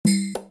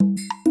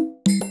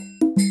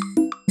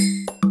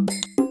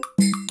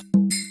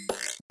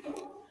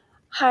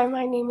Hi,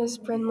 my name is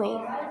Brinley.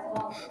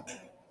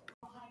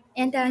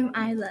 And I'm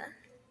Isla.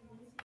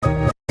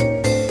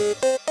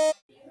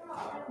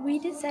 We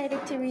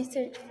decided to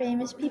research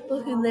famous people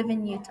who live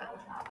in Utah.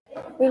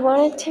 We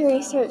wanted to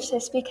research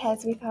this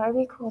because we thought it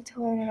would be cool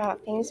to learn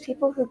about famous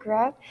people who grew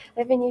up,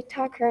 live in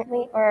Utah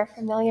currently, or are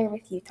familiar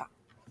with Utah.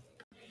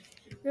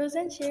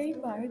 Roseanne Sherry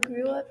Barr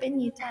grew up in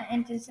Utah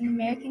and is an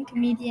American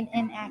comedian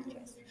and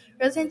actress.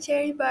 Roseanne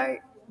Sherry Barr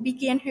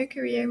began her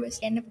career with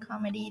stand-up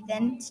comedy,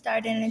 then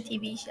starred in a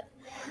TV show.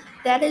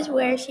 That is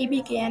where she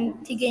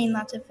began to gain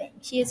lots of fame.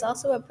 She is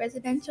also a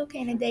presidential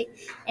candidate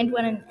and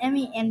won an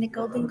Emmy and a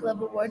Golden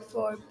Globe Award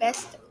for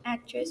Best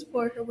Actress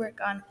for her work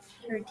on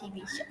her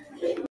TV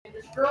show.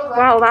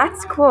 Wow,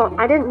 that's cool.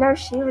 I didn't know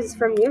she was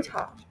from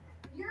Utah.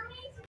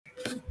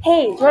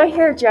 Hey, do you want to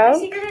hear a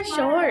joke?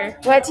 Sure.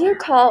 What do you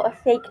call a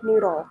fake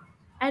noodle?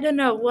 I don't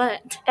know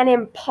what. An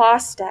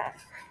impasta.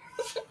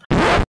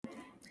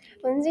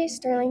 Lindsay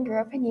Sterling grew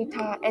up in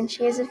Utah, and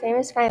she is a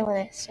famous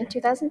violinist. In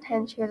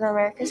 2010, she was on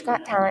America's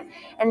Got Talent,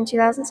 and in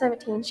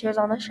 2017, she was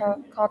on a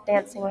show called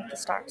Dancing with the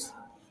Stars.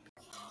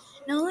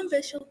 Nolan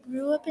Bushell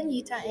grew up in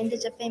Utah and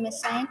is a famous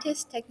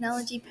scientist,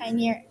 technology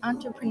pioneer,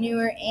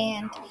 entrepreneur,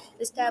 and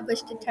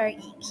established Guitar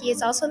Inc. He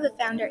is also the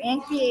founder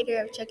and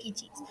creator of Chuck E.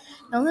 Cheese.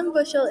 Nolan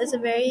Bushell is a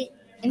very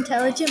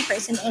intelligent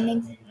person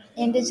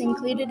and is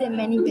included in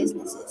many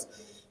businesses.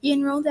 He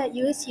enrolled at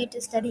USU to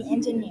study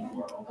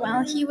engineering.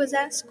 While he was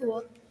at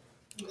school,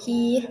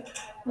 he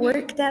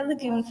worked at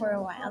Lagoon for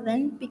a while,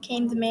 then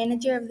became the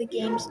manager of the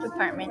games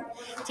department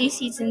 2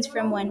 seasons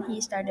from when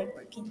he started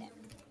working there.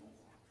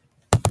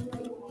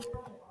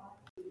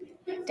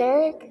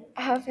 Derek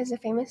Huff is a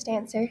famous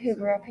dancer who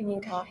grew up in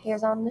Utah. He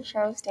was on the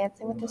shows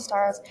Dancing with the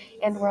Stars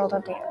and World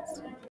of Dance.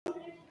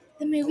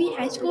 The movie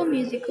High School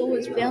Musical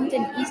was filmed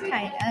in East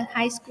Hyde, a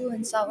high school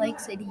in Salt Lake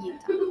City,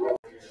 Utah.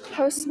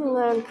 Post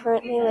Malone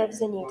currently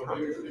lives in Utah.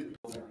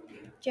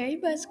 Jerry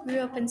Buss grew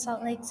up in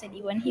Salt Lake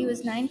City. When he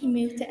was 9, he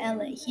moved to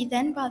LA. He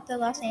then bought the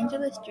Los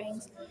Angeles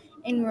Dreams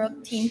in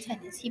World Team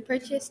Tennis. He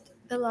purchased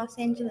the Los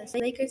Angeles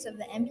Lakers of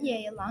the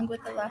NBA along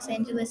with the Los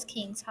Angeles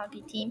Kings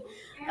hockey team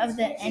of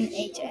the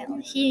NHL.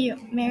 He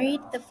married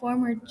the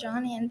former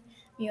John Ann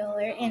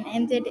Mueller and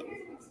ended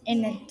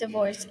in a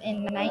divorce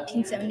in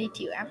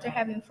 1972 after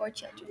having 4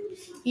 children.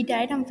 He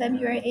died on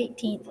February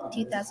 18,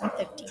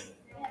 2013.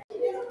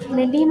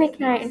 Mindy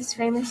McKnight is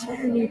famous for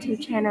her YouTube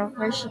channel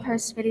where she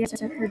posts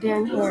videos of her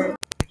doing hair.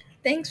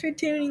 Thanks for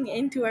tuning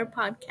into our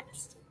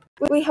podcast.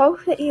 We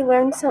hope that you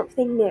learned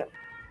something new.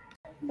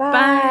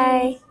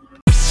 Bye.